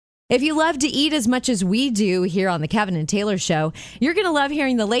If you love to eat as much as we do here on the Kevin and Taylor Show, you're going to love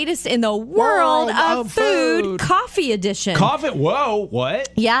hearing the latest in the world of food, Coffee Edition. Coffee? Whoa, what?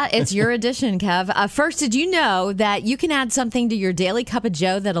 Yeah, it's your edition, Kev. First, did you know that you can add something to your daily cup of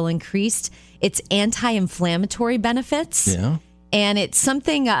joe that'll increase its anti-inflammatory benefits? Yeah. And it's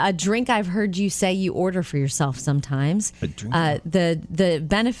something, a drink I've heard you say you order for yourself sometimes. A drink? The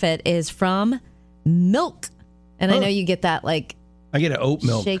benefit is from milk. And I know you get that like I get an oat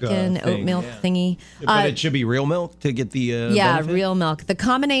milk shaken thing. oat milk thingy. But it should be real milk to get the benefit? Real milk. The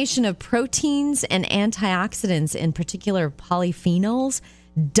combination of proteins and antioxidants, in particular polyphenols,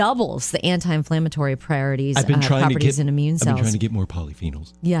 doubles the anti-inflammatory properties in immune cells. I've been trying to get more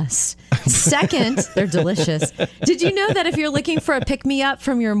polyphenols. Yes. Second, they're delicious. Did you know that if you're looking for a pick-me-up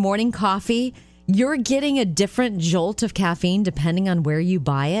from your morning coffee, you're getting a different jolt of caffeine depending on where you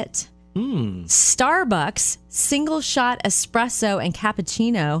buy it? Starbucks single shot espresso and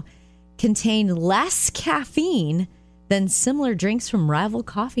cappuccino contain less caffeine than similar drinks from rival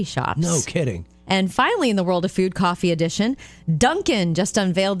coffee shops. No kidding. And finally, in the world of food, Coffee Edition, Dunkin' just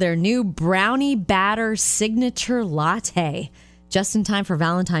unveiled their new brownie batter signature latte just in time for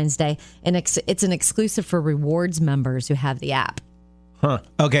Valentine's Day. And it's an exclusive for rewards members who have the app. Huh.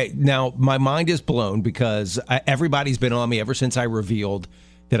 Okay, now my mind is blown because everybody's been on me ever since I revealed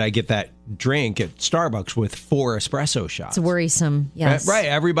that I get that drink at Starbucks with 4 espresso shots. It's worrisome, yes. Right.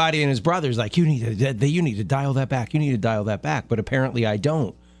 Everybody and his brother's like, you need to dial that back. You need to dial that back. But apparently I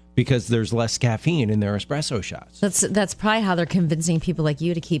don't, because there's less caffeine in their espresso shots. That's probably how they're convincing people like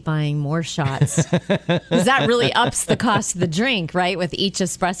you to keep buying more shots. Because that really ups the cost of the drink, right? With each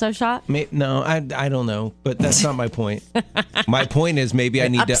espresso shot? No, I don't know. But that's not my point. My point is maybe I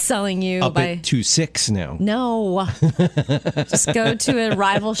need to upselling you up it to 6 now. No. Just go to a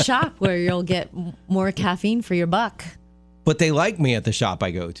rival shop where you'll get more caffeine for your buck. But they like me at the shop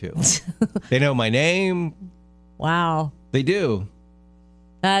I go to. They know my name. Wow. They do.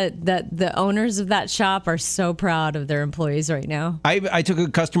 That the owners of that shop are so proud of their employees right now. I took a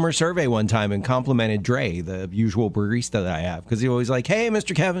customer survey one time and complimented Dre, the usual barista that I have, because he's always like, "Hey,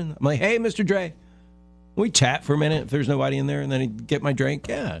 Mr. Kevin." I'm like, "Hey, Mr. Dre." We chat for a minute if there's nobody in there, and then he'd get my drink.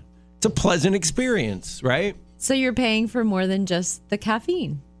 Yeah, it's a pleasant experience, right? So you're paying for more than just the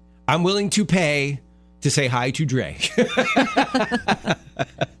caffeine. I'm willing to pay to say hi to Dre.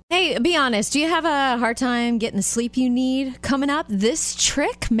 Hey, be honest. Do you have a hard time getting the sleep you need? Coming up, this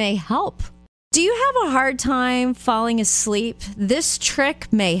trick may help. Do you have a hard time falling asleep? This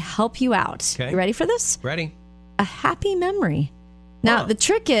trick may help you out. Okay. You ready for this? Ready? A happy memory. Now, the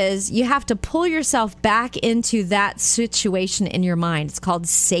trick is you have to pull yourself back into that situation in your mind. It's called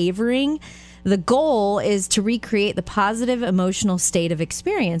savoring. The goal is to recreate the positive emotional state of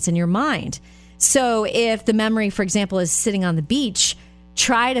experience in your mind. So if the memory, for example, is sitting on the beach,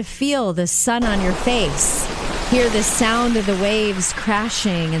 try to feel the sun on your face, hear the sound of the waves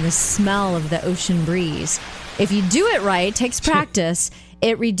crashing and the smell of the ocean breeze. If you do it right, it takes practice,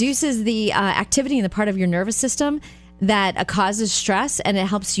 it reduces the activity in the part of your nervous system that causes stress, and it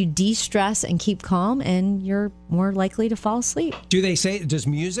helps you de-stress and keep calm, and you're more likely to fall asleep. Do they say, does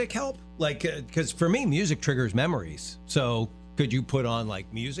music help? Like, because for me, music triggers memories. So could you put on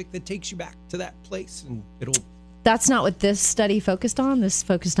like music that takes you back to that place and it'll... That's not what this study focused on. This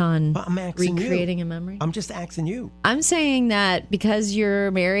focused on recreating a memory. I'm just asking you. I'm saying that because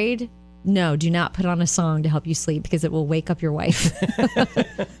you're married, no, do not put on a song to help you sleep because it will wake up your wife.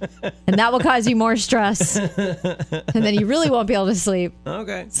 And that will cause you more stress. And then you really won't be able to sleep.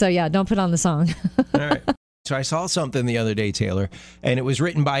 Okay. So yeah, don't put on the song. All right. So I saw something the other day, Taylor, and it was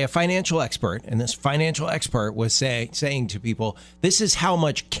written by a financial expert. And this financial expert was saying to people, this is how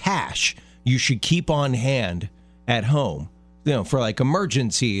much cash you should keep on hand at home, you know, for like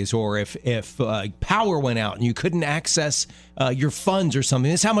emergencies, or if power went out and you couldn't access your funds or something.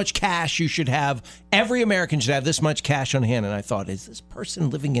 This is how much cash you should have. Every American should have this much cash on hand. And I thought, is this person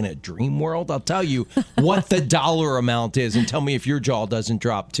living in a dream world? I'll tell you what the dollar amount is and tell me if your jaw doesn't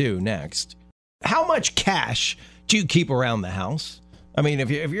drop too next. How much cash do you keep around the house? I mean, if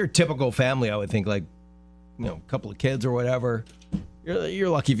you're a typical family, I would think like, you know, a couple of kids or whatever. You're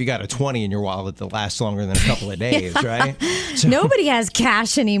lucky if you got a 20 in your wallet that lasts longer than a couple of days, right? So, nobody has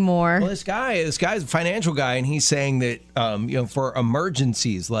cash anymore. Well, this guy's a financial guy, and he's saying that, you know, for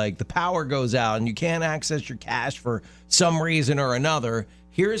emergencies, like the power goes out and you can't access your cash for some reason or another,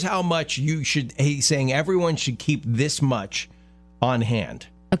 here's how much you should, he's saying everyone should keep this much on hand.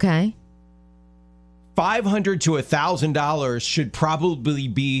 Okay. $500 to $1,000 should probably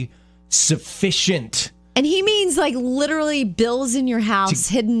be sufficient And he means like literally bills in your house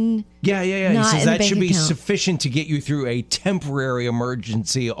hidden. Yeah. He Not says in the that bank should be account. sufficient to get you through a temporary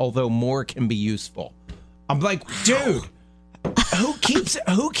emergency, although more can be useful. I'm like, dude, who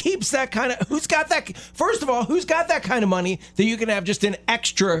keeps that kind of, who's got that? First of all, who's got that kind of money that you can have just an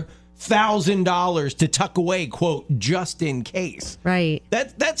extra $1,000 to tuck away, quote, just in case? Right.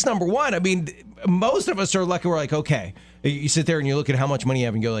 That's number one. I mean, most of us are lucky. We're like, okay, you sit there and you look at how much money you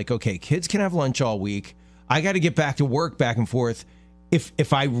have and go like, okay, kids can have lunch all week. I got to get back to work back and forth.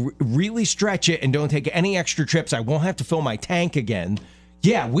 If I really stretch it and don't take any extra trips, I won't have to fill my tank again.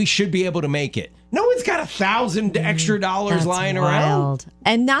 Yeah, we should be able to make it. No one's got $1,000 extra dollars lying around.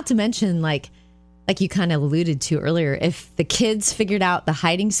 And not to mention, like you kind of alluded to earlier, if the kids figured out the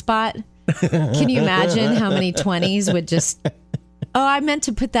hiding spot, can you imagine how many 20s would just, I meant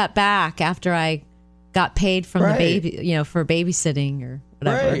to put that back after I got paid from the baby, for babysitting or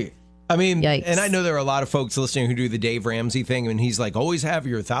whatever. Right. I mean, Yikes. And I know there are a lot of folks listening who do the Dave Ramsey thing, and he's like, always have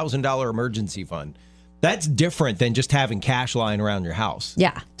your $1,000 emergency fund. That's different than just having cash lying around your house.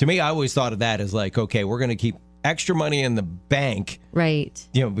 Yeah. To me, I always thought of that as like, okay, we're going to keep extra money in the bank. Right.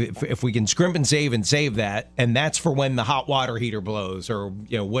 If we can scrimp and save that, and that's for when the hot water heater blows or,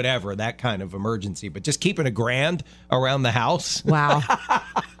 whatever, that kind of emergency. But just keeping $1,000 around the house. Wow.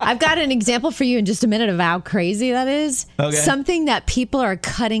 I've got an example for you in just a minute of how crazy that is. Okay. Something that people are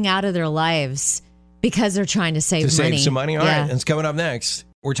cutting out of their lives because they're trying to save money. Save some money. All right. That's coming up next.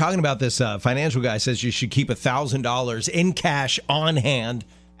 We're talking about this financial guy says you should keep $1,000 in cash on hand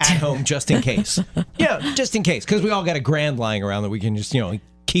at home just in case. Yeah, just in case. Because we all got $1,000 lying around that we can just,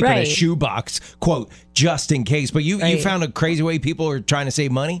 keep in a shoebox, quote, just in case. But you found a crazy way people are trying to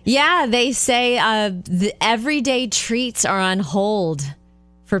save money? Yeah, they say the everyday treats are on hold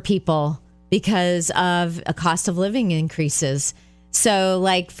for people because of a cost of living increases. So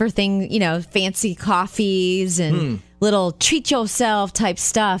like for fancy coffees and little treat yourself type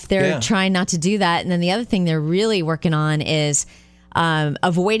stuff, they're trying not to do that. And then the other thing they're really working on is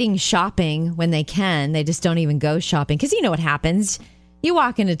avoiding shopping when they can. They just don't even go shopping because you know what happens. You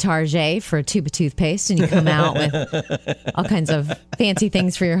walk into Target for a tube of toothpaste and you come out with all kinds of fancy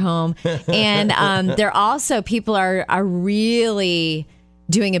things for your home. And they're also, people are really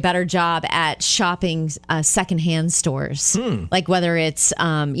doing a better job at shopping secondhand stores, like whether it's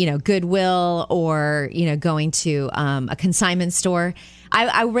Goodwill or going to a consignment store.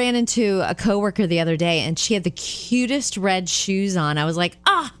 I ran into a coworker the other day and she had the cutest red shoes on. I was like,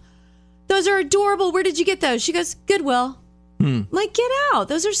 those are adorable. Where did you get those? She goes, Goodwill. Like, get out.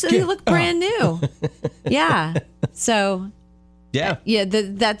 They look brand new. Yeah. So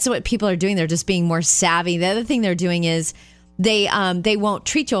that's what people are doing. They're just being more savvy. The other thing they're doing is they won't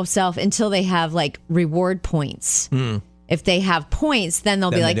treat yourself until they have like reward points. If they have points, then they'll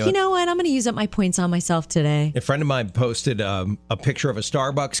be like, you know what? I'm going to use up my points on myself today. A friend of mine posted a picture of a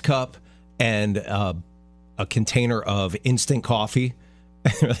Starbucks cup and a container of instant coffee.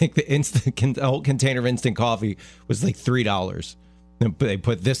 Like the whole container of instant coffee was like $3. They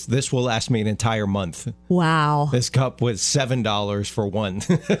put this will last me an entire month. Wow. This cup was $7 for one.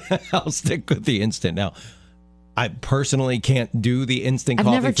 I'll stick with the instant now. I personally can't do the instant coffee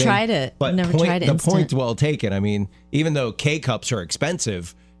thing. I've never tried it. But the point's well taken. I mean, even though K-Cups are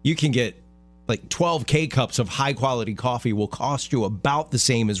expensive, you can get like 12 K-Cups of high-quality coffee will cost you about the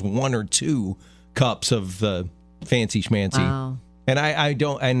same as 1 or 2 cups of the fancy schmancy. Wow. And I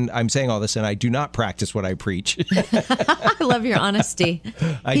don't, and I'm saying all this, and I do not practice what I preach. I love your honesty.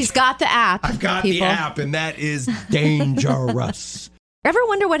 He's got the app. I've got the app, and that is dangerous. Ever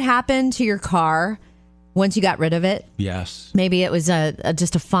wonder what happened to your car once you got rid of it? Yes. Maybe it was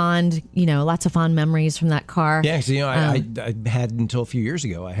just a fond, lots of fond memories from that car. Yeah, because, I had until a few years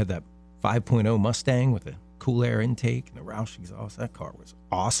ago, I had that 5.0 Mustang with a cool air intake and the Roush exhaust. That car was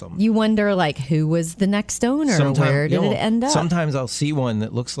awesome. You wonder, like, who was the next owner? Where did it end up? Sometimes I'll see one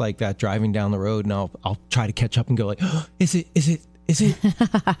that looks like that driving down the road, and I'll try to catch up and go like, oh, is it?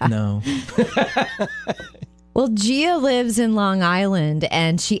 No. Well, Gia lives in Long Island,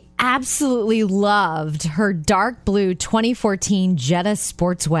 and she absolutely loved her dark blue 2014 Jetta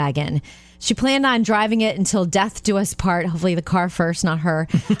Sportswagon. She planned on driving it until death do us part. Hopefully the car first, not her.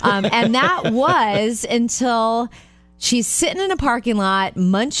 And that was until she's sitting in a parking lot,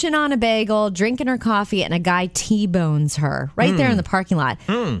 munching on a bagel, drinking her coffee, and a guy T-bones her right there in the parking lot.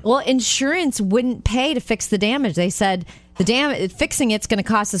 Well, insurance wouldn't pay to fix the damage. They said fixing it's going to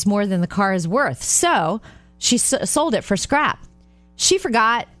cost us more than the car is worth. So she sold it for scrap. She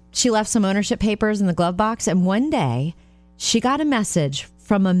forgot she left some ownership papers in the glove box, and one day she got a message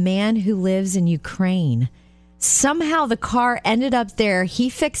from a man who lives in Ukraine Somehow the car ended up there. He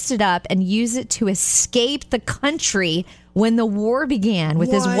fixed it up and used it to escape the country when the war began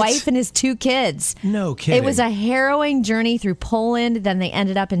with his wife and his 2 kids. No kidding. It was a harrowing journey through Poland. Then they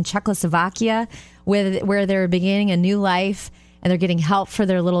ended up in Czechoslovakia where they're beginning a new life, and they're getting help for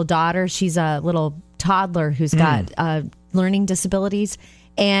their little daughter. She's a little toddler who's got learning disabilities,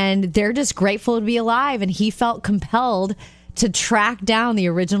 and they're just grateful to be alive. And he felt compelled to track down the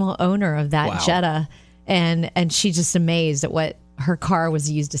original owner of that Jetta. And she's just amazed at what her car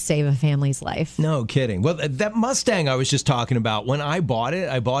was used to save a family's life. No kidding. Well, that Mustang I was just talking about, when I bought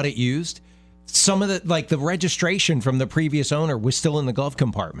it used. Some of the registration from the previous owner was still in the glove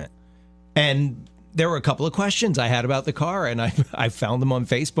compartment. And there were a couple of questions I had about the car, and I found them on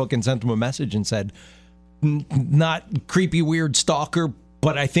Facebook and sent them a message and said, not creepy, weird stalker,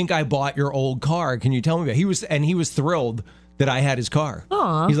 but I think I bought your old car. Can you tell me about it? He was thrilled that I had his car.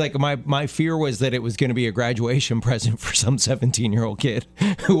 Aww. He's like, my fear was that it was going to be a graduation present for some 17-year-old kid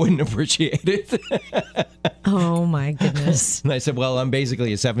who wouldn't appreciate it. Oh, my goodness. And I said, well, I'm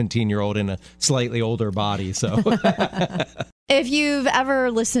basically a 17-year-old in a slightly older body, so. If you've ever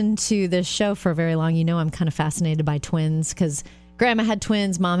listened to this show for very long, you know I'm kind of fascinated by twins because Grandma had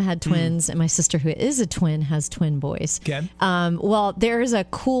twins, Mom had twins, and my sister, who is a twin, has twin boys. Okay. Well, there's a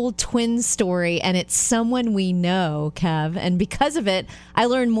cool twin story, and it's someone we know, Kev. And because of it, I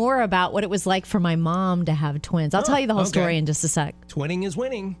learned more about what it was like for my mom to have twins. I'll tell you the whole story in just a sec. Twinning is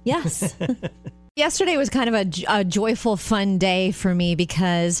winning. Yes. Yesterday was kind of a joyful, fun day for me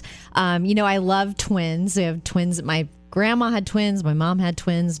because, I love twins. I have twins. My grandma had twins. My mom had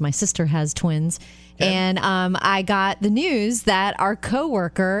twins. My sister has twins. And I got the news that our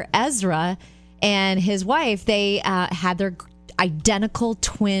coworker, Ezra, and his wife, they had their identical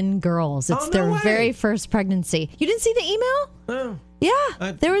twin girls. It's their very first pregnancy. You didn't see the email? Oh.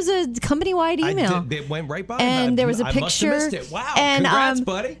 Yeah. There was a company-wide email. It went right by. And there was a picture. I must have missed it. Wow. And, congrats,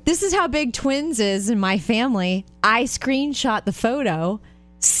 buddy. This is how big twins is in my family. I screenshot the photo,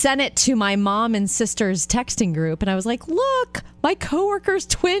 sent it to my mom and sister's texting group, and I was like, look, my coworkers'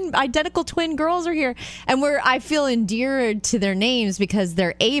 identical twin girls are here. And I feel endeared to their names because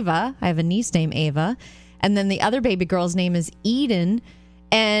they're Ava. I have a niece named Ava. And then the other baby girl's name is Eden.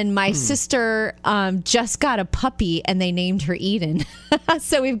 And my sister just got a puppy, and they named her Eden.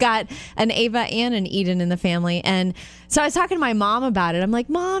 So we've got an Ava and an Eden in the family. And so I was talking to my mom about it. I'm like,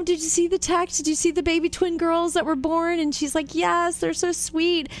 Mom, did you see the text? Did you see the baby twin girls that were born? And she's like, yes, they're so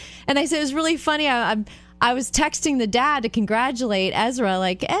sweet. And I said, it was really funny. I was texting the dad to congratulate Ezra,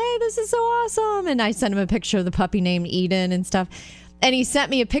 like, hey, this is so awesome. And I sent him a picture of the puppy named Eden and stuff. And he sent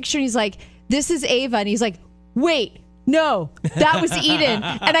me a picture, and he's like, this is Ava. And he's like, wait. No, that was Eden.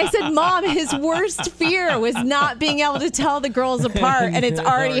 And I said, Mom, his worst fear was not being able to tell the girls apart. And it's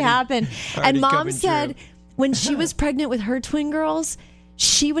already happened. And Mom said when she was pregnant with her twin girls,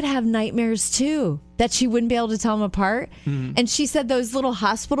 she would have nightmares too, that she wouldn't be able to tell them apart. Mm-hmm. And she said those little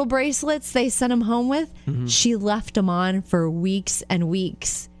hospital bracelets they sent them home with, she left them on for weeks and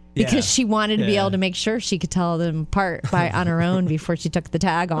weeks. Because she wanted to be able to make sure she could tell them apart on her own before she took the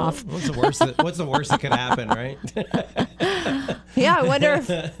tag off. What's the worst that could happen, right? Yeah, I wonder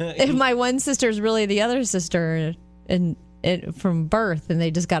if my one sister is really the other sister from birth, and they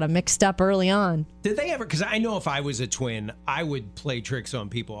just got them mixed up early on. Did they ever? Because I know if I was a twin, I would play tricks on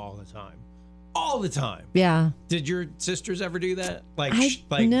people all the time. All the time. Yeah. Did your sisters ever do that?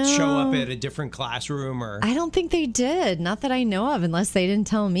 No. Show up at a different classroom or? I don't think they did. Not that I know of, unless they didn't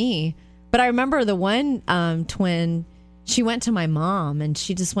tell me. But I remember the one twin, she went to my mom and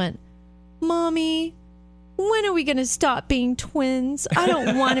she just went, Mommy, when are we going to stop being twins? I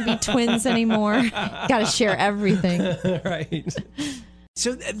don't want to be twins anymore. Got to share everything. Right.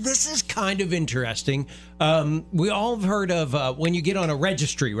 So this is kind of interesting. We all have heard of when you get on a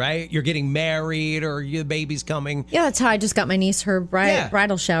registry, right? You're getting married or your baby's coming. Yeah, that's how I just got my niece her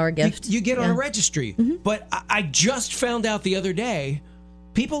bridal shower gift. You get on a registry. Mm-hmm. But I just found out the other day,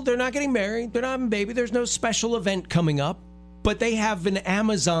 people, they're not getting married. They're not having a baby. There's no special event coming up. But they have an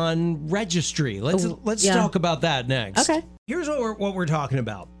Amazon registry. Let's talk about that next. Okay. Here's what we're talking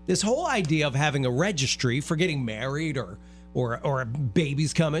about. This whole idea of having a registry for getting married or a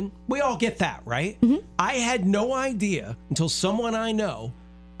baby's coming. We all get that, right? Mm-hmm. I had no idea until someone I know,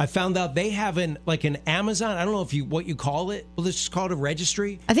 I found out they have an Amazon, I don't know what you call it. Well, let's just call it a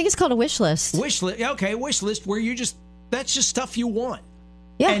registry. I think it's called a wish list. Wish list. Okay, wish list where that's just stuff you want.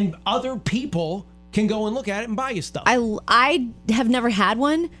 Yeah. And other people can go and look at it and buy you stuff. I have never had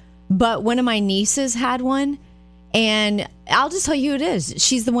one, but one of my nieces had one. And I'll just tell you who it is.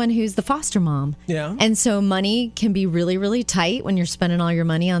 She's the one who's the foster mom. Yeah. And so money can be really, really tight when you're spending all your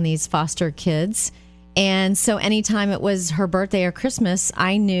money on these foster kids. And so anytime it was her birthday or Christmas,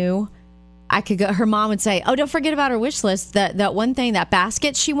 I knew I could go. Her mom would say, "Oh, don't forget about her wish list. That one thing, that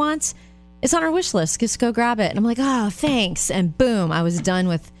basket she wants, it's on her wish list. Just go grab it." And I'm like, "Oh, thanks." And boom, I was done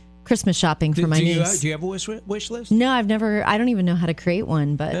with Christmas shopping for my niece. Do you have a wish list? No, I don't even know how to create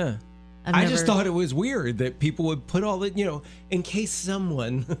one, but Yeah. I just thought it was weird that people would put all the, in case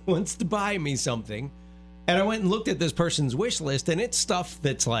someone wants to buy me something. And I went and looked at this person's wish list, and it's stuff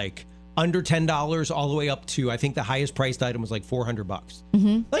that's like under $10 all the way up to, I think the highest priced item was like $400.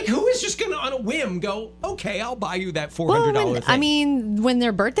 Mm-hmm. Like, who is just going to, on a whim, go, okay, I'll buy you that $400 thing? I mean, when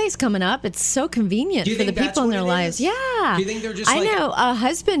their birthday's coming up, it's so convenient for the people in their lives. Is? Yeah. Do you think they're just I know a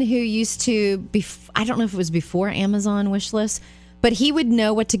husband who used to, I don't know if it was before Amazon wish list, but he would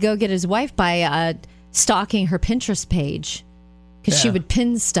know what to go get his wife by stalking her Pinterest page because she would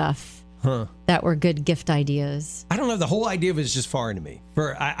pin stuff that were good gift ideas. I don't know. The whole idea of it is just foreign to me.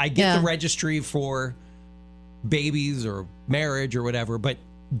 I get the registry for babies or marriage or whatever, but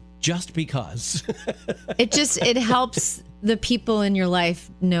just because. it helps the people in your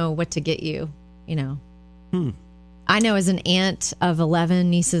life know what to get you, I know as an aunt of 11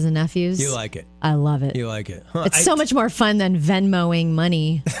 nieces and nephews. You like it. I love it. You like it. Huh. It's so much more fun than Venmoing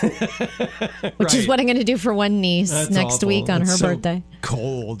money, which is what I'm going to do for one niece next week on her birthday.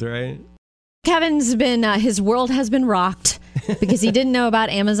 Cold, right? Kevin's been, his world has been rocked because he didn't know about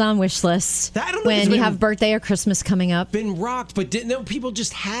Amazon wish lists when you have birthday or Christmas coming up. Been rocked, but didn't know people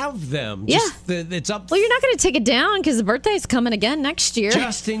just have them. Yeah. It's up. Well, you're not going to take it down because the birthday's coming again next year.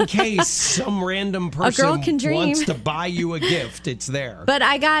 Just in case some random person wants to buy you a gift, it's there. But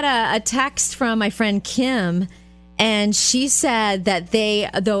I got a text from my friend Kim, and she said that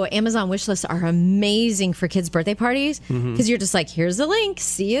though Amazon wish lists are amazing for kids' birthday parties, because you're just like, here's the link,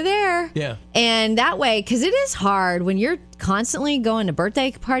 see you there. Yeah. And that way, because it is hard when you're constantly going to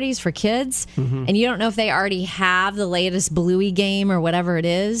birthday parties for kids, and you don't know if they already have the latest Bluey game or whatever it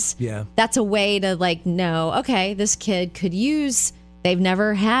is. Yeah. That's a way to know, okay, this kid could use, they've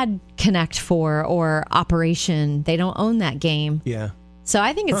never had Connect 4 or Operation. They don't own that game. Yeah. So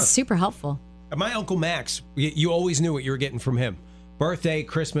I think it's super helpful. My Uncle Max, you always knew what you were getting from him. Birthday,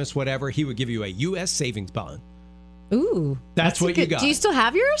 Christmas, whatever, he would give you a U.S. savings bond. Ooh. That's what you got. Do you still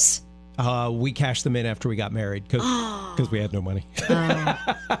have yours? We cashed them in after we got married because we had no money.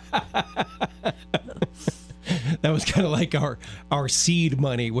 That was kind of like our seed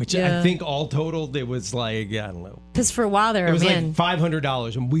money, which I think all totaled, it was like, I don't know. Because for a while there, it was like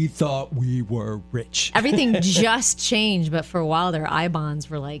 $500, and we thought we were rich. Everything just changed, but for a while there, I-bonds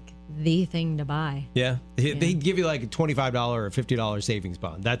were like the thing to buy. Yeah. They'd give you like a $25 or $50 savings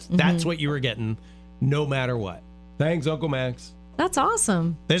bond. That's what you were getting no matter what. Thanks, Uncle Max. That's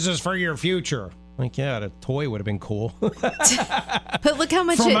awesome. This is for your future. Like, yeah, a toy would have been cool. But look how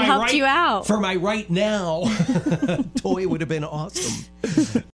much it helped you out. For my right now, toy would have been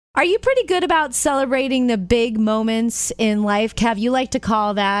awesome. Are you pretty good about celebrating the big moments in life, Kev? You like to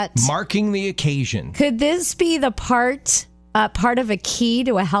call that marking the occasion. Could this be the part of a key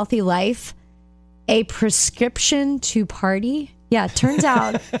to a healthy life? A prescription to party? Yeah, it turns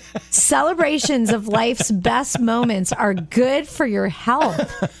out celebrations of life's best moments are good for your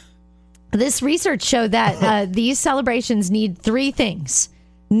health. This research showed that these celebrations need 3 things.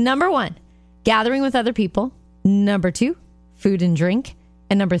 Number 1, gathering with other people. Number 2, food and drink.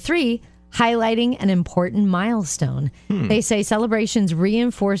 And number 3, highlighting an important milestone. They say celebrations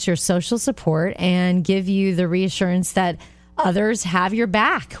reinforce your social support and give you the reassurance that others have your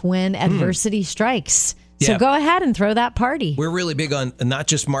back when adversity strikes. So go ahead and throw that party. We're really big on not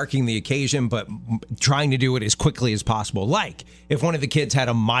just marking the occasion, but trying to do it as quickly as possible. Like if one of the kids had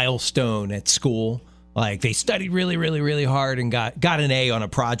a milestone at school, like they studied really, really, really hard and got an A on a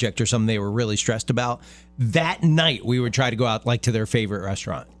project or something they were really stressed about, that night we would try to go out like to their favorite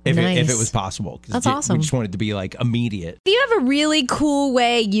restaurant if it was possible. That's awesome. We just wanted to be like immediate. If you have a really cool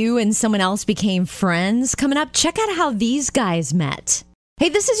way you and someone else became friends coming up, check out how these guys met. Hey,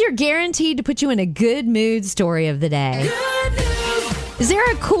 this is your guaranteed to put you in a good mood story of the day. Is there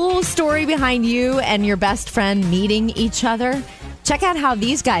a cool story behind you and your best friend meeting each other? Check out how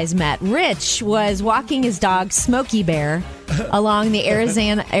these guys met. Rich was walking his dog, Smokey Bear, along the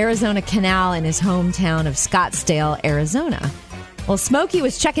Arizona Canal in his hometown of Scottsdale, Arizona. Well, Smokey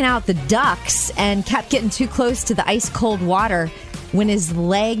was checking out the ducks and kept getting too close to the ice-cold water when his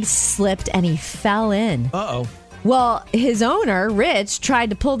legs slipped and he fell in. Uh-oh. Well, his owner, Rich, tried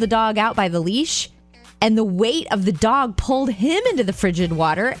to pull the dog out by the leash, and the weight of the dog pulled him into the frigid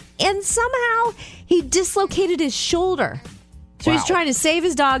water, and somehow he dislocated his shoulder. So he's trying to save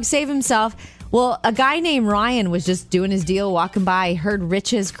his dog, save himself. Well, a guy named Ryan was just doing his deal, walking by, heard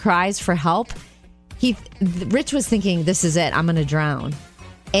Rich's cries for help. Rich was thinking, this is it, I'm going to drown.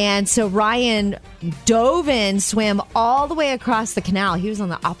 And so Ryan dove in, swam all the way across the canal. He was on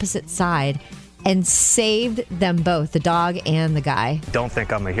the opposite side and saved them both, the dog and the guy. Don't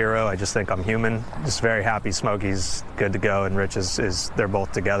think I'm a hero. I just think I'm human. Just very happy Smokey's good to go and Rich is they're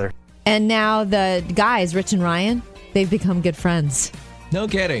both together. And now the guys, Rich and Ryan, they've become good friends. No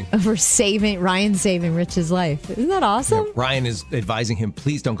kidding. For Ryan saving Rich's life. Isn't that awesome? Yeah, Ryan is advising him,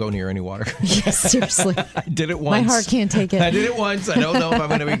 please don't go near any water. Yes, seriously. I did it once. My heart can't take it. I did it once. I don't know if I'm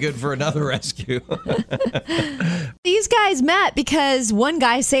going to be good for another rescue. These guys met because one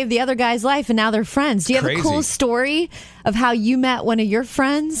guy saved the other guy's life and now they're friends. Do you have a cool story of how you met one of your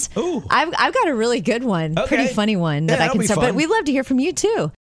friends? Ooh. I've got a really good one. Okay. Pretty funny one that I can start. But we'd love to hear from you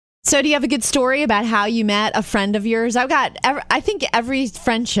too. So do you have a good story about how you met a friend of yours? I think every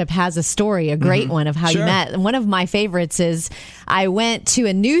friendship has a story, a great one of how you met. And one of my favorites is I went to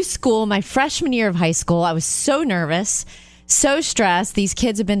a new school my freshman year of high school. I was so nervous, so stressed. These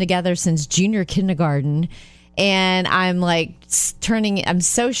kids have been together since junior kindergarten. And I'm like I'm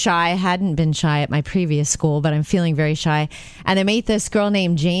so shy. I hadn't been shy at my previous school, but I'm feeling very shy. And I meet this girl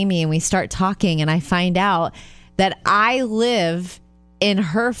named Jamie and we start talking and I find out that I live in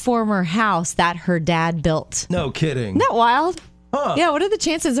her former house that her dad built. No kidding. Isn't that wild? Huh. Yeah, what are the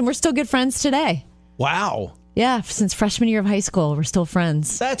chances? And we're still good friends today. Wow. Yeah, since freshman year of high school, we're still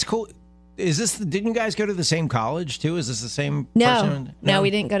friends. That's cool. Didn't you guys go to the same college too? Is this the same person? No, we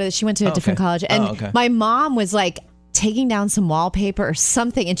didn't go to she went to a different college. And my mom was like taking down some wallpaper or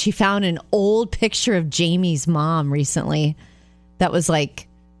something and she found an old picture of Jamie's mom recently that was like,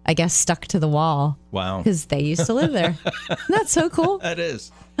 I guess, stuck to the wall. Wow. Because they used to live there. That's so cool. That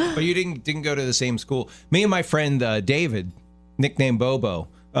is. But you didn't go to the same school. Me and my friend David, nicknamed Bobo,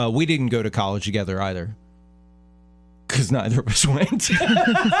 we didn't go to college together either. Because neither of us went.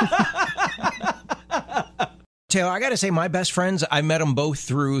 Taylor, I got to say, my best friends, I met them both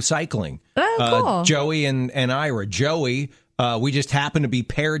through cycling. Oh, cool. Joey and Ira. Joey, we just happened to be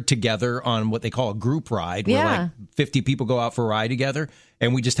paired together on what they call a group ride, where like 50 people go out for a ride together,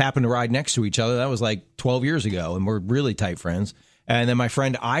 and we just happened to ride next to each other. That was like 12 years ago, and we're really tight friends. And then my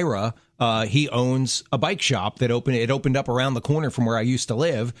friend Ira, he owns a bike shop that opened up around the corner from where I used to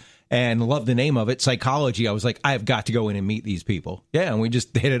live, and loved the name of it, Psychology. I was like, I have got to go in and meet these people. Yeah, and we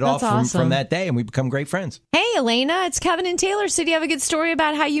just hit it off from that day, and we become great friends. Hey, Elena, it's Kevin and Taylor. So do you have a good story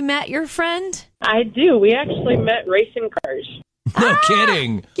about how you met your friend? I do. We actually met racing cars. No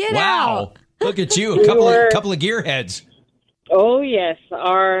kidding. Get wow. out. Look at you. A couple of gearheads. Oh, yes.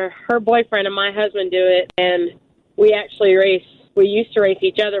 Her boyfriend and my husband do it, and we actually race. We used to race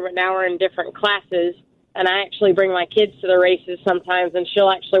each other, but now we're in different classes. And I actually bring my kids to the races sometimes, and she'll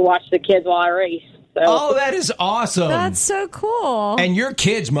actually watch the kids while I race. So. Oh, that is awesome. That's so cool. And your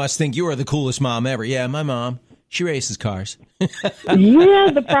kids must think you are the coolest mom ever. Yeah, my mom, she races cars.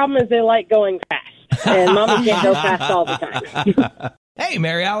 Yeah, the problem is they like going fast, and Mommy can't go fast all the time. Hey,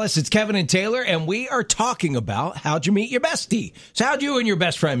 Mary Alice, it's Kevin and Taylor, and we are talking about how'd you meet your bestie. So how'd you and your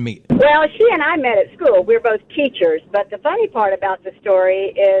best friend meet? Well, she and I met at school. We're both teachers, but the funny part about the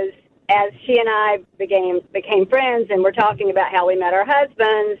story is as she and I became friends and we're talking about how we met our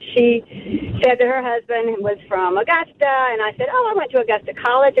husbands, she said that her husband was from Augusta, and I said, oh, I went to Augusta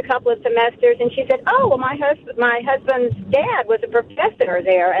College a couple of semesters, and she said, oh, well, my husband's dad was a professor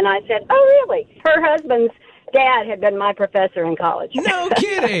there, and I said, oh, really? Her husband's dad had been my professor in college. No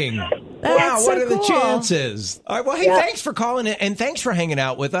kidding. Wow, so what are the cool. chances? All right, well, hey, thanks for calling in, and thanks for hanging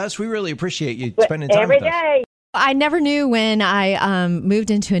out with us. We really appreciate you spending time every with us. day. I never knew when I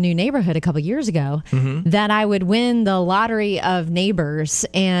moved into a new neighborhood a couple years ago that I would win the lottery of neighbors.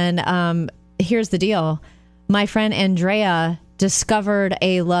 And here's the deal. My friend Andrea discovered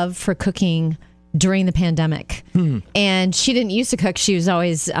a love for cooking during the pandemic. And she didn't used to cook. She was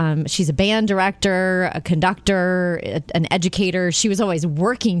always, she's a band director, a conductor, an educator. She was always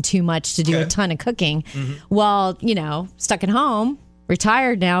working too much to do a ton of cooking. Well, stuck at home.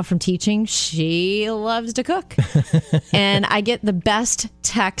 Retired now from teaching, she loves to cook. And I get the best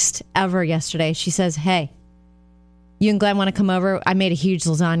text ever yesterday. She says, hey, you and Glenn want to come over? I made a huge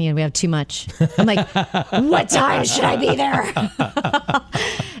lasagna and we have too much. I'm like, what time should I be there?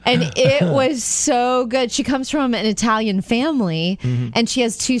 And it was so good. She comes from an Italian family and she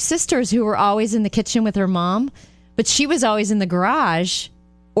has two sisters who were always in the kitchen with her mom, but she was always in the garage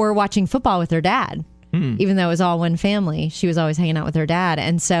or watching football with her dad. Even though it was all one family, she was always hanging out with her dad.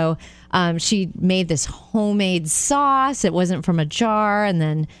 And so she made this homemade sauce. It wasn't from a jar. And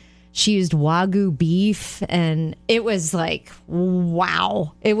then she used Wagyu beef. And it was like,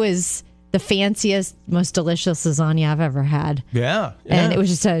 wow. It was the fanciest, most delicious lasagna I've ever had. Yeah. And it was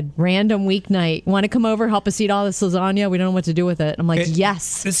just a random weeknight. Want to come over, help us eat all this lasagna? We don't know what to do with it. I'm like,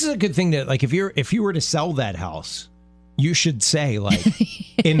 yes. This is a good thing to, like, if you were to sell that house, you should say, like,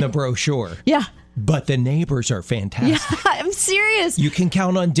 in the brochure. Yeah. But the neighbors are fantastic. Yeah, I'm serious. You can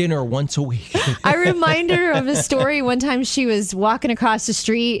count on dinner once a week. I remind her of a story. One time she was walking across the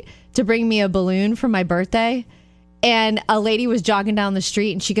street to bring me a balloon for my birthday. And a lady was jogging down the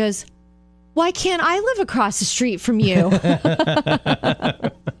street and she goes, why can't I live across the street from you?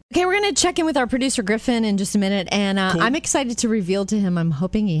 Okay, we're going to check in with our producer, Griffin, in just a minute. And Cool. I'm excited to reveal to him, I'm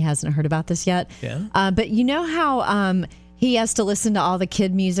hoping he hasn't heard about this yet. Yeah. But you know how he has to listen to all the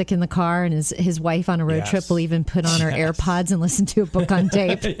kid music in the car, and his wife on a road trip will even put on her AirPods and listen to a book on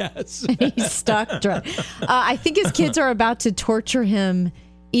tape? Yes. And he's stuck. I think his kids are about to torture him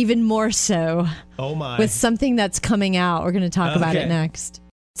even more so. Oh, my. With something that's coming out. We're going to talk about it Okay. next.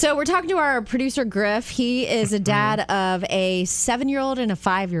 So we're talking to our producer, Griff. He is a dad of a 7-year-old and a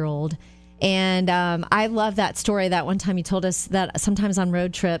 5-year-old. And I love that story. That one time he told us that sometimes on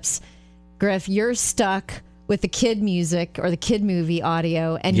road trips, Griff, you're stuck with the kid music or the kid movie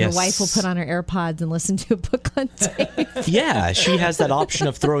audio, and your wife will put on her AirPods and listen to a book on tape. Yeah, she has that option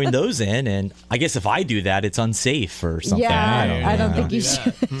of throwing those in, and I guess if I do that, it's unsafe or something. Yeah, I don't know. think you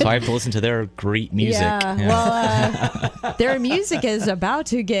should. So I have to listen to their great music. Well, their music is about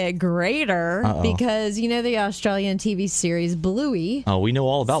to get greater because you know the Australian TV series Bluey. Oh, we know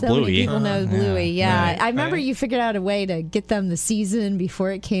all about So Bluey. many people know Bluey. Yeah, Right, I remember you figured out a way to get them the season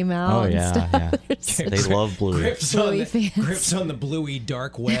before it came out. Oh, and yeah, stuff. yeah. They're so They love Bluey. Griff's Bluey fans. Griff's on the Bluey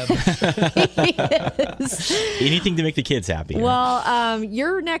dark web. Anything to make the kids happy. right? Well,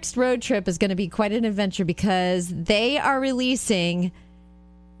 your next road trip is going to be quite an adventure because they are releasing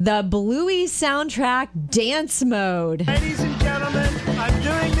the Bluey soundtrack dance mode. Ladies and gentlemen, I'm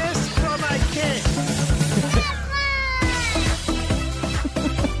doing this for my kids.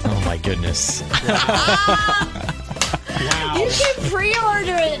 Oh, my goodness. You can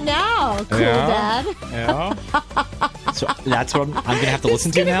pre-order it now, cool Dad. Yeah. So that's what I'm going to have to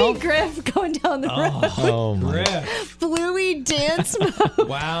listen to It's now? gonna be Griff going down the road. Oh, my. Griff. Bluey dance mode.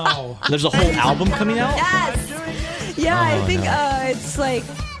 Wow. There's a whole album coming out? Yes. Yeah, I think it's like,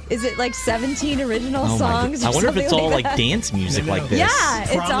 is it like 17 original Oh, my songs? God. I or wonder if it's something all like like that? dance music like this. Yeah,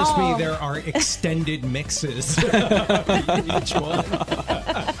 it's Promise all. me there are extended mixes. Each one.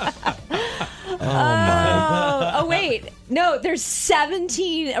 Oh, wait. No, there's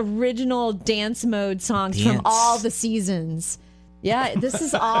 17 original dance mode songs from Dance. all the seasons. Yeah, this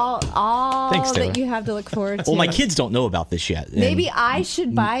is all Thanks, Taylor. that you have to look forward to. Well, my kids don't know about this yet. and Maybe I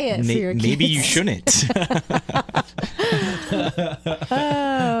should buy it for your kids. Maybe you shouldn't.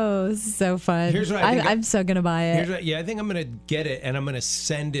 Oh, this is so fun. Here's what I think I'm so going to buy it. I think I'm going to get it and I'm going to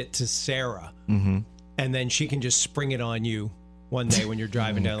send it to Sarah. Mm-hmm. And then she can just spring it on you one day when you're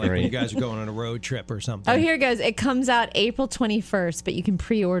driving down, like when you Great. guys are going on a road trip or something. Oh, here it goes. It comes out April 21st, but you can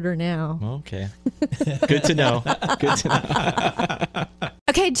pre-order now. Okay. Good to know. Good to know.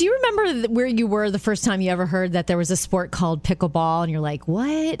 Okay, do you remember where you were the first time you ever heard that there was a sport called pickleball? And you're like,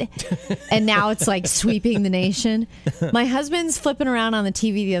 what? And now it's like sweeping the nation. My husband's flipping around on the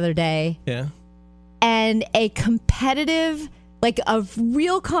TV the other day, Yeah. and a competitive, like a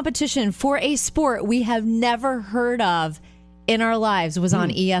real competition for a sport we have never heard of in our lives was on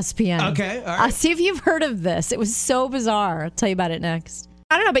ESPN. Okay, all right. See if you've heard of this. It was so bizarre. I'll tell you about it next.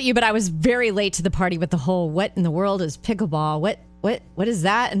 I don't know about you, but I was very late to the party with the whole what in the world is pickleball? What is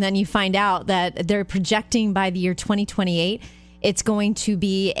that? And then you find out that they're projecting by the year 2028, it's going to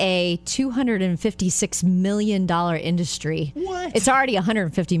be a $256 million industry. What? It's already a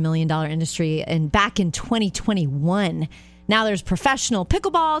 $150 million industry. And back in 2021, now there's professional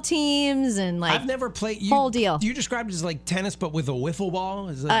pickleball teams and like I've never played. whole deal. You described it as like tennis, but with a wiffle ball?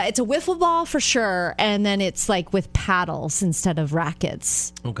 Is that, It's a wiffle ball for sure. And then it's like with paddles instead of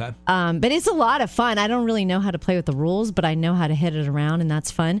rackets. okay. But it's a lot of fun. I don't really know how to play with the rules, but I know how to hit it around, and that's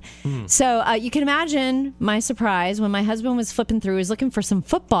fun. So you can imagine my surprise when my husband was flipping through, he was looking for some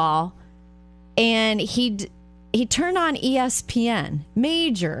football, and he turned on ESPN,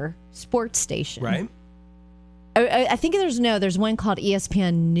 major sports station. Right. I think there's one called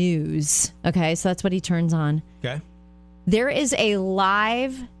ESPN News. Okay, so that's what he turns on. Okay. There is a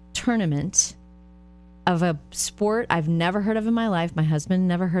live tournament of a sport I've never heard of in my life. My husband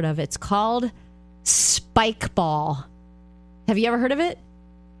never heard of. It's called spike ball. Have you ever heard of it?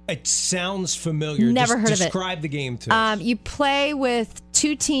 It sounds familiar. Never heard of it. Describe the game to us. You play with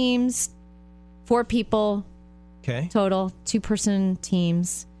two teams, 4 people Okay. total, 2-person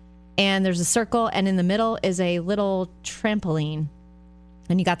teams. And there's a circle, and in the middle is a little trampoline.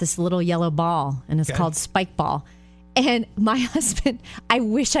 and you got this little yellow ball, and it's called spike ball. And my husband, I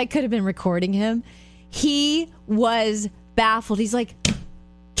wish I could have been recording him. He was baffled. He's like, "Can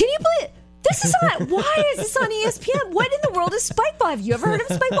you believe it? This is on. Why is this on ESPN? What in the world is spike ball? Have you ever heard of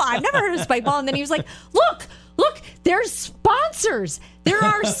spike ball? I've never heard of spike ball." And then he was like, "Look, there's sponsors. There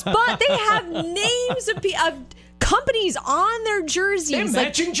are They have names of companies on their jerseys. They're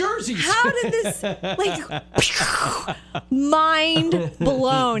matching jerseys. How did this, mind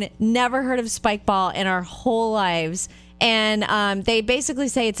blown. Never heard of spike ball in our whole lives. And they basically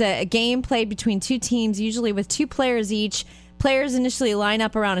say it's a game played between two teams, usually with two players each. Players initially line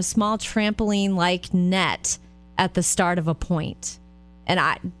up around a small trampoline-like net at the start of a point. And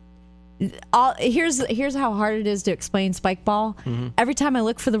here's how hard it is to explain spike ball. Mm-hmm. Every time I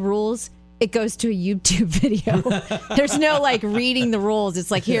look for the rules, it goes to a YouTube video. There's no reading the rules.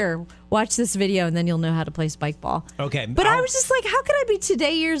 It's like, here, watch this video and then you'll know how to play spike ball. Okay. But I was just like, how could I be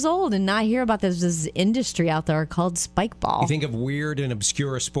today years old and not hear about this industry out there called spike ball? You think of weird and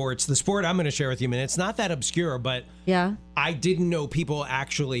obscure sports. The sport I'm going to share with you, man, it's not that obscure, but yeah, I didn't know people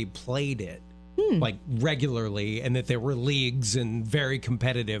actually played it regularly and that there were leagues and very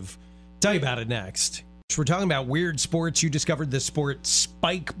competitive. Tell you about it next. We're talking about weird sports. You discovered the sport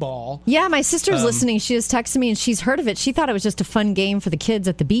spike ball. Yeah, my sister's listening. She just texted me and she's heard of it. She thought it was just a fun game for the kids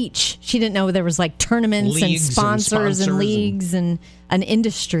at the beach. She didn't know there was tournaments leagues and sponsors and leagues and an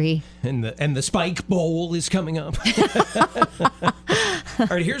industry. And the Spike Bowl is coming up. All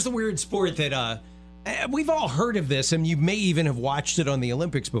right, here's the weird sport that we've all heard of this, and you may even have watched it on the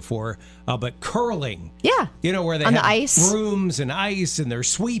Olympics before, but curling. Yeah. You know, where they on have the ice. brooms and ice, and they're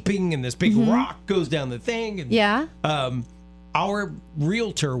sweeping, and this big rock goes down the thing. And, yeah. Our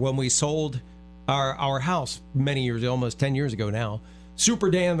realtor, when we sold our house many years, almost 10 years ago now, Super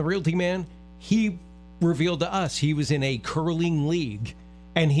Dan, the realty man, he revealed to us he was in a curling league.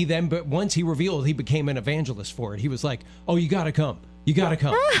 And but once he revealed, he became an evangelist for it. He was like, "Oh, you got to come. You got to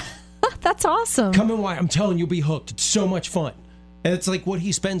come. That's awesome. Come and watch. I'm telling you, you'll be hooked. It's so much fun." And it's like what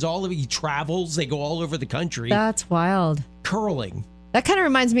he spends he travels. They go all over the country. That's wild. Curling. That kind of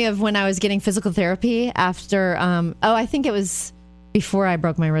reminds me of when I was getting physical therapy after, I think it was before I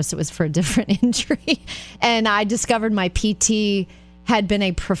broke my wrist. It was for a different injury. And I discovered my PT had been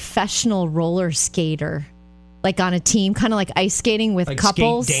a professional roller skater. On a team, kind of like ice skating with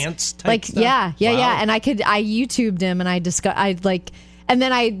couples. Skate dance type stuff? Yeah. Wow. And I YouTubed him and and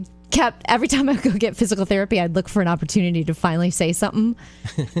then I kept, every time I go get physical therapy, I'd look for an opportunity to finally say something.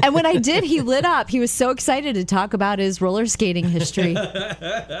 And when I did, he lit up. He was so excited to talk about his roller skating history.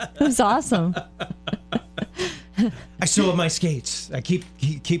 It was awesome. I still have my skates. I keep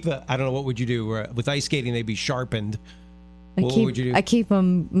the, I don't know, what would you do? With ice skating, they'd be sharpened. What would you do? I keep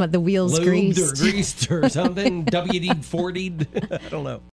them, the wheels Lubed greased. or greased or something. WD-40'd. I don't know.